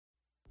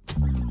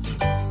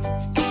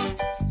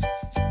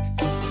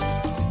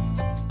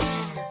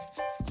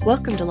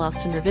Welcome to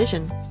Lost in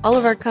Revision. All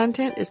of our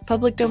content is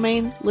public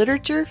domain,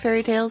 literature,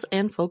 fairy tales,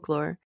 and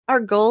folklore. Our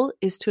goal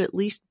is to at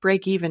least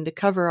break even to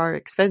cover our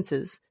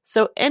expenses,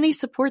 so any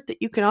support that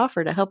you can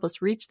offer to help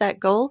us reach that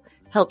goal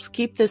helps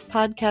keep this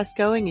podcast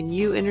going and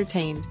you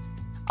entertained.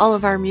 All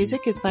of our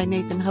music is by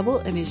Nathan Hubble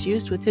and is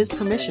used with his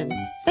permission.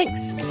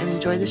 Thanks, and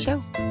enjoy the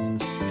show.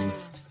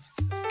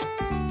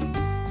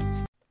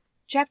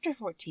 Chapter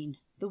 14.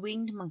 The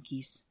Winged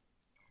Monkeys.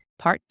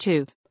 Part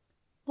 2.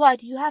 "Why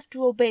do you have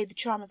to obey the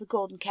charm of the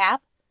golden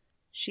cap?"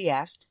 she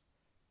asked.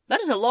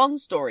 "That is a long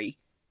story,"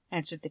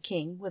 answered the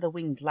king with a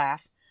winged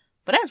laugh.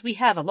 "But as we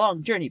have a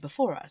long journey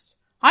before us,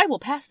 I will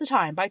pass the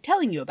time by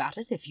telling you about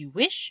it, if you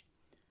wish."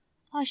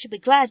 "I should be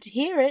glad to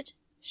hear it,"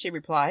 she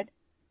replied.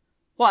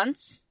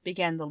 "Once,"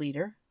 began the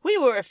leader, "we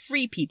were a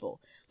free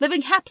people,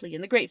 living happily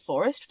in the great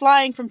forest,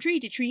 flying from tree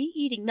to tree,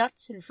 eating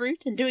nuts and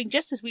fruit, and doing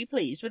just as we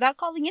pleased without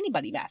calling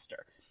anybody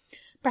master.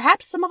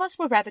 Perhaps some of us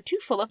were rather too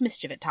full of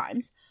mischief at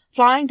times,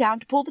 flying down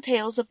to pull the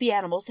tails of the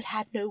animals that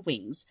had no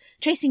wings,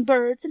 chasing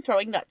birds and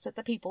throwing nuts at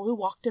the people who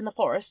walked in the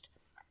forest.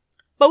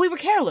 But we were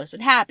careless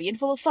and happy and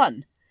full of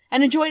fun,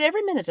 and enjoyed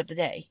every minute of the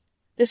day.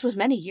 This was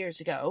many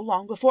years ago,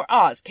 long before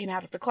Oz came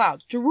out of the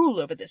clouds to rule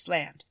over this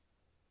land.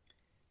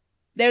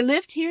 There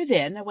lived here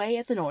then, away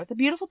at the north, a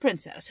beautiful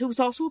princess who was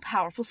also a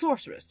powerful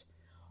sorceress.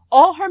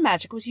 All her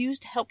magic was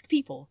used to help the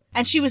people,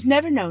 and she was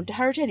never known to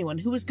hurt anyone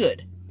who was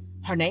good.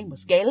 Her name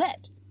was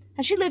Gaylette,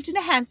 and she lived in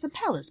a handsome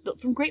palace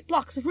built from great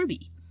blocks of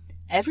ruby.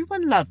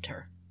 Everyone loved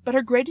her, but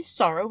her greatest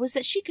sorrow was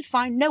that she could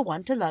find no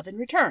one to love in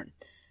return,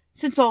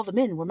 since all the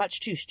men were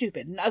much too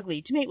stupid and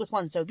ugly to mate with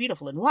one so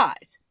beautiful and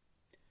wise.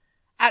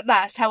 At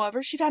last,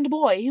 however, she found a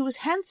boy who was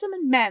handsome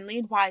and manly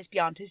and wise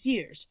beyond his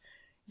years.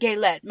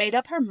 Gaylette made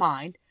up her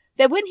mind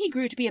that when he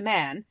grew to be a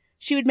man,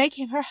 she would make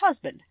him her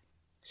husband.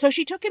 So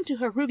she took him to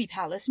her ruby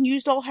palace and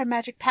used all her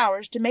magic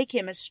powers to make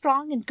him as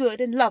strong and good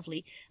and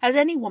lovely as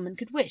any woman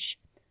could wish.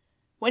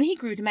 When he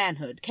grew to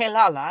manhood,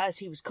 Kaylala, as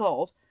he was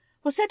called,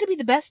 was said to be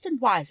the best and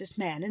wisest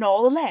man in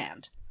all the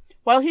land,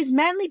 while his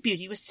manly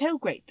beauty was so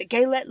great that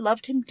Gaylette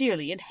loved him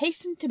dearly and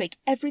hastened to make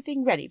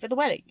everything ready for the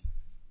wedding.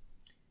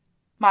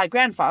 My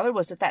grandfather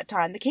was at that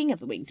time the king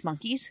of the winged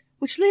monkeys,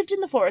 which lived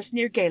in the forest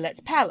near Gaylette's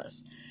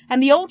palace,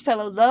 and the old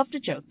fellow loved a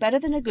joke better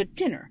than a good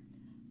dinner.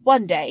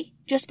 One day,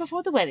 just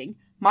before the wedding,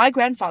 my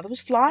grandfather was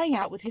flying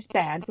out with his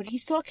band when he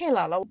saw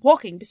Kaylala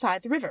walking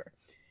beside the river.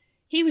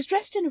 He was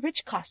dressed in a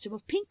rich costume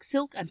of pink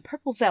silk and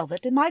purple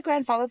velvet, and my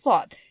grandfather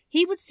thought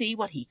he would see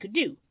what he could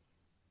do.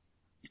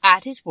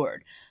 At his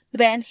word, the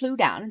band flew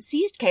down and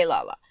seized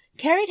Kaylala,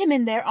 carried him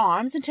in their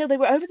arms until they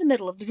were over the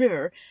middle of the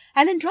river,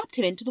 and then dropped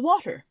him into the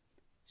water.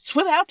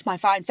 "Swim out, my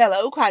fine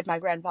fellow," cried my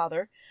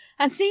grandfather,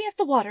 "and see if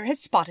the water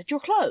has spotted your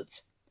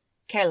clothes."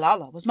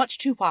 Kaylala was much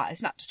too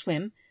wise not to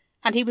swim,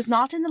 and he was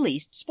not in the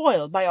least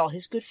spoiled by all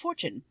his good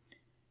fortune.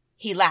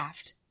 He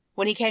laughed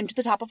when he came to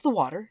the top of the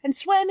water and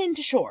swam in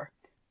to shore.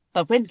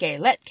 But when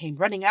Gaylette came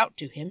running out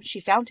to him, she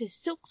found his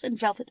silks and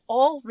velvet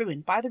all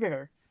ruined by the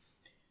river.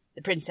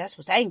 The princess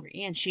was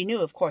angry, and she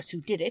knew, of course,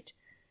 who did it.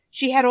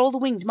 She had all the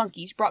winged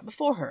monkeys brought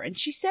before her, and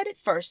she said at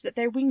first that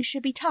their wings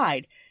should be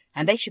tied,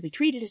 and they should be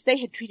treated as they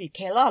had treated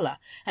Kaylala,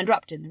 and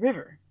dropped in the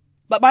river.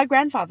 But my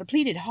grandfather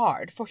pleaded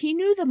hard, for he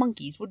knew the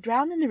monkeys would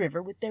drown in the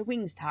river with their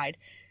wings tied,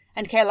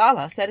 and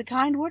Kaylala said a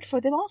kind word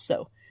for them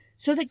also,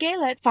 so that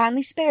Gaylette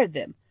finally spared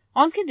them,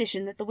 on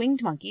condition that the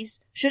winged monkeys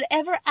should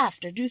ever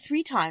after do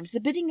 3 times the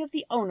bidding of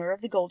the owner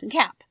of the golden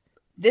cap.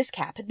 This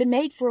cap had been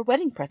made for a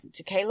wedding present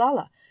to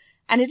Kaylala,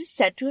 and it is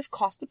said to have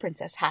cost the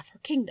princess half her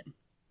kingdom.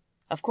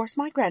 Of course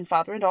my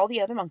grandfather and all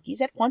the other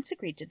monkeys at once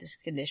agreed to this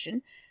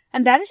condition,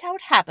 and that is how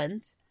it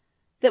happens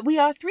that we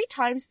are 3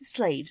 times the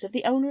slaves of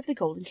the owner of the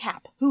golden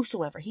cap,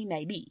 whosoever he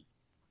may be.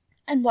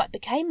 "And what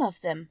became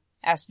of them?"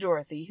 asked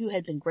Dorothy, who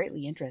had been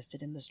greatly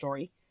interested in the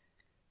story.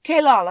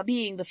 "Kaylala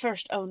being the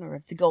first owner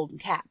of the golden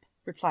cap,"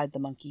 replied the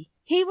monkey,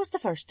 "he was the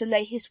first to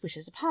lay his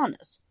wishes upon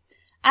us.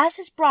 As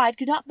his bride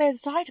could not bear the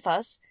sight of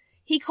us,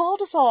 he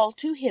called us all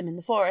to him in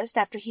the forest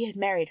after he had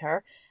married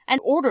her,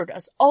 and ordered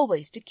us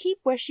always to keep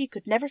where she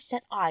could never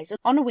set eyes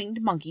on a winged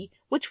monkey,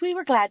 which we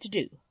were glad to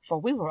do, for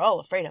we were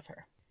all afraid of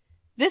her.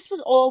 This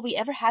was all we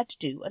ever had to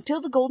do until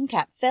the golden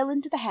cap fell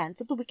into the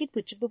hands of the Wicked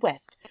Witch of the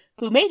West,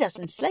 who made us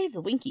enslave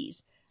the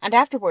Winkies, and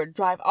afterward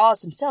drive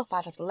Oz himself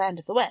out of the land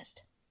of the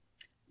West.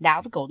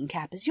 Now the golden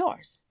cap is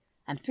yours,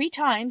 and 3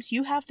 times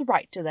you have the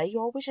right to lay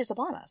your wishes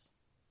upon us."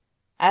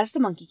 As the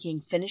Monkey King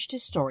finished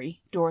his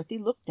story, Dorothy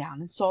looked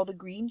down and saw the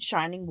green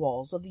shining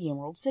walls of the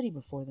Emerald City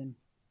before them.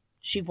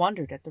 She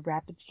wondered at the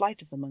rapid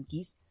flight of the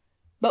monkeys,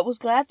 but was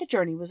glad the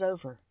journey was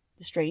over.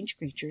 The strange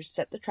creatures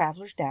set the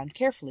travelers down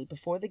carefully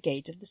before the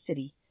gate of the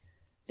city.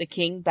 The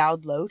king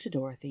bowed low to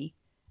Dorothy,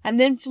 and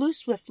then flew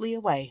swiftly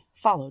away,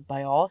 followed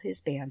by all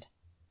his band.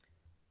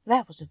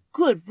 "That was a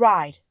good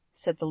ride,"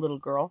 said the little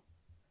girl.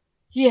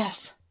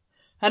 "Yes,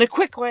 and a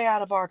quick way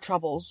out of our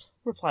troubles,"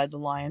 replied the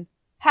lion.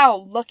 "How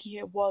lucky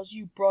it was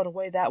you brought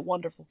away that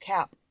wonderful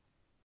cap."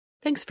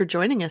 Thanks for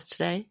joining us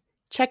today.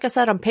 Check us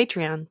out on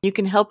Patreon. You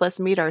can help us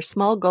meet our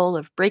small goal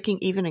of breaking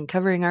even and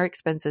covering our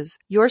expenses.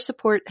 Your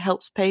support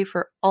helps pay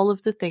for all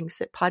of the things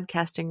that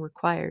podcasting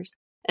requires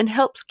and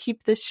helps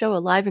keep this show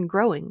alive and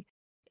growing.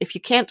 If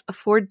you can't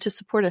afford to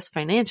support us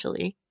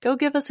financially, go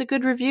give us a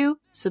good review,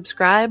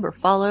 subscribe or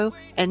follow,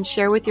 and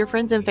share with your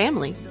friends and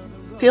family.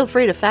 Feel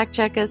free to fact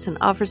check us and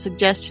offer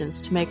suggestions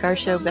to make our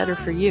show better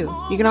for you.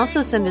 You can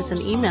also send us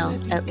an email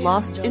at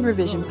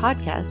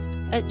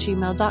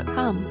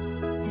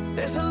lostinrevisionpodcast@gmail.com.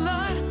 There's a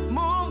lot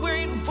more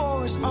waiting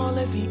for us all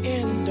at the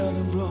end of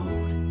the road.